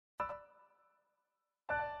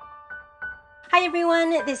Hi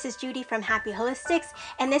everyone, this is Judy from Happy Holistics,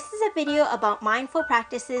 and this is a video about mindful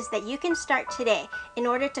practices that you can start today in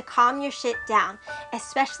order to calm your shit down,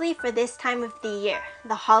 especially for this time of the year,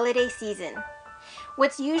 the holiday season.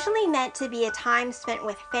 What's usually meant to be a time spent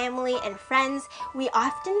with family and friends, we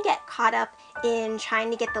often get caught up in trying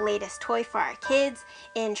to get the latest toy for our kids,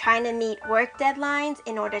 in trying to meet work deadlines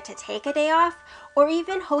in order to take a day off, or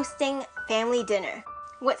even hosting family dinner.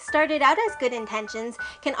 What started out as good intentions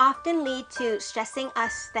can often lead to stressing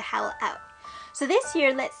us the hell out. So this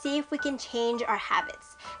year, let's see if we can change our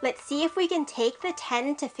habits. Let's see if we can take the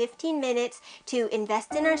 10 to 15 minutes to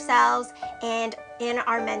invest in ourselves and in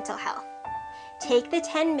our mental health. Take the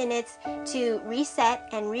 10 minutes to reset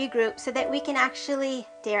and regroup so that we can actually,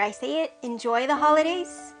 dare I say it, enjoy the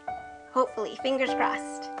holidays? Hopefully, fingers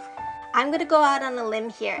crossed. I'm gonna go out on a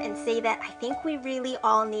limb here and say that I think we really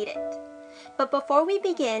all need it. But before we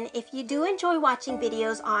begin, if you do enjoy watching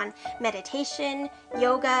videos on meditation,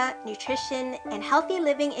 yoga, nutrition, and healthy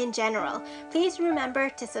living in general, please remember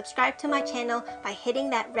to subscribe to my channel by hitting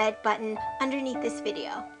that red button underneath this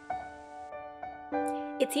video.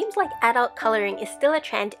 It seems like adult coloring is still a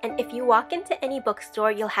trend, and if you walk into any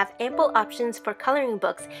bookstore, you'll have ample options for coloring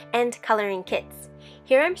books and coloring kits.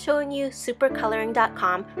 Here I'm showing you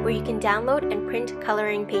supercoloring.com, where you can download and print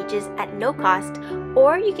coloring pages at no cost,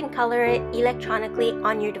 or you can color it electronically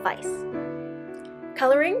on your device.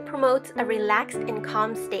 Coloring promotes a relaxed and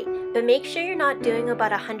calm state, but make sure you're not doing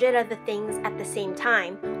about 100 other things at the same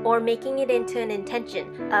time, or making it into an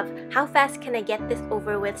intention of how fast can I get this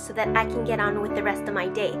over with so that I can get on with the rest of my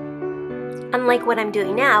day. Unlike what I'm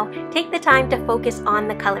doing now, take the time to focus on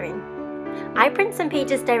the coloring. I print some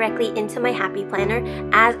pages directly into my Happy Planner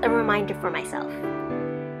as a reminder for myself.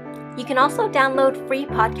 You can also download free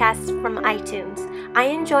podcasts from iTunes. I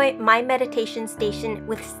enjoy My Meditation Station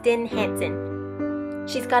with Stinn Hansen.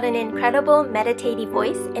 She's got an incredible meditative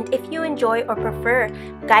voice, and if you enjoy or prefer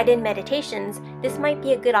guided meditations, this might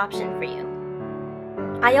be a good option for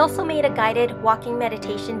you. I also made a guided walking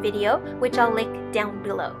meditation video, which I'll link down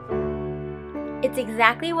below. It's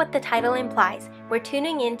exactly what the title implies. We're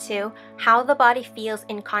tuning into how the body feels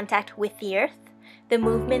in contact with the earth, the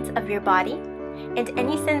movements of your body, and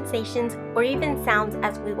any sensations or even sounds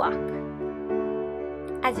as we walk.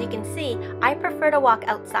 As you can see, I prefer to walk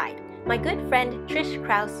outside. My good friend Trish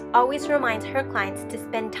Krause always reminds her clients to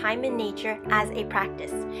spend time in nature as a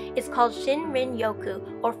practice. It's called Shinrin Yoku,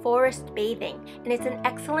 or forest bathing, and it's an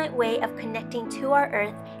excellent way of connecting to our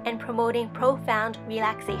earth and promoting profound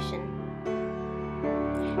relaxation.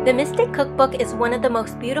 The Mystic Cookbook is one of the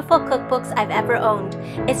most beautiful cookbooks I've ever owned.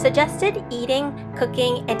 It suggested eating,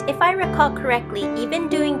 cooking, and if I recall correctly, even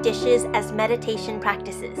doing dishes as meditation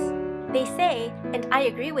practices. They say, and I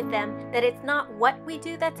agree with them, that it's not what we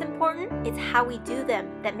do that's important, it's how we do them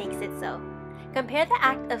that makes it so. Compare the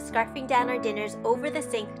act of scarfing down our dinners over the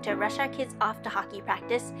sink to rush our kids off to hockey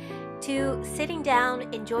practice, to sitting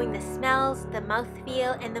down, enjoying the smells, the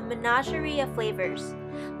mouthfeel, and the menagerie of flavors.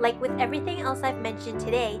 Like with everything else I've mentioned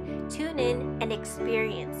today, tune in and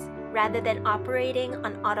experience, rather than operating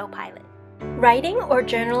on autopilot. Writing or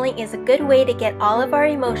journaling is a good way to get all of our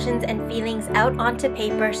emotions and feelings out onto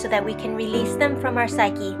paper so that we can release them from our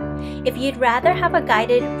psyche. If you'd rather have a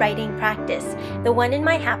guided writing practice, the one in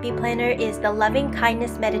my Happy Planner is the Loving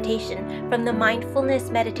Kindness Meditation from the Mindfulness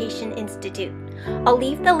Meditation Institute. I'll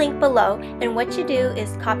leave the link below, and what you do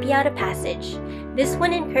is copy out a passage. This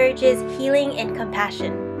one encourages healing and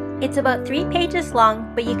compassion. It's about 3 pages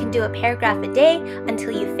long, but you can do a paragraph a day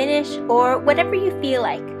until you finish, or whatever you feel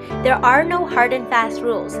like. There are no hard and fast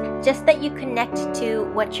rules, just that you connect to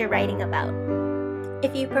what you're writing about.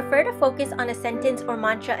 If you prefer to focus on a sentence or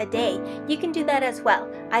mantra a day, you can do that as well,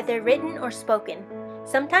 either written or spoken.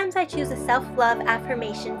 Sometimes I choose a self-love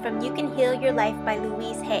affirmation from You Can Heal Your Life by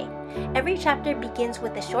Louise Hay. Every chapter begins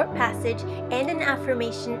with a short passage and an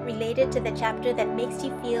affirmation related to the chapter that makes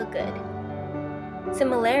you feel good.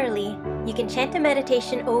 Similarly, you can chant a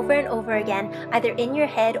meditation over and over again, either in your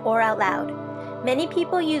head or out loud. Many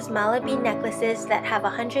people use mala bead necklaces that have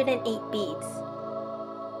 108 beads.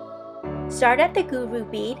 Start at the guru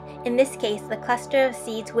bead, in this case the cluster of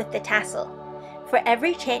seeds with the tassel. For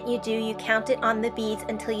every chant you do, you count it on the beads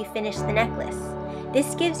until you finish the necklace.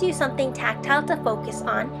 This gives you something tactile to focus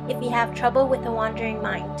on if you have trouble with a wandering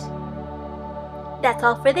mind. That's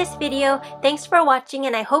all for this video. Thanks for watching,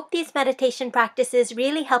 and I hope these meditation practices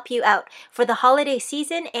really help you out for the holiday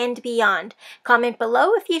season and beyond. Comment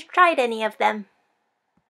below if you've tried any of them.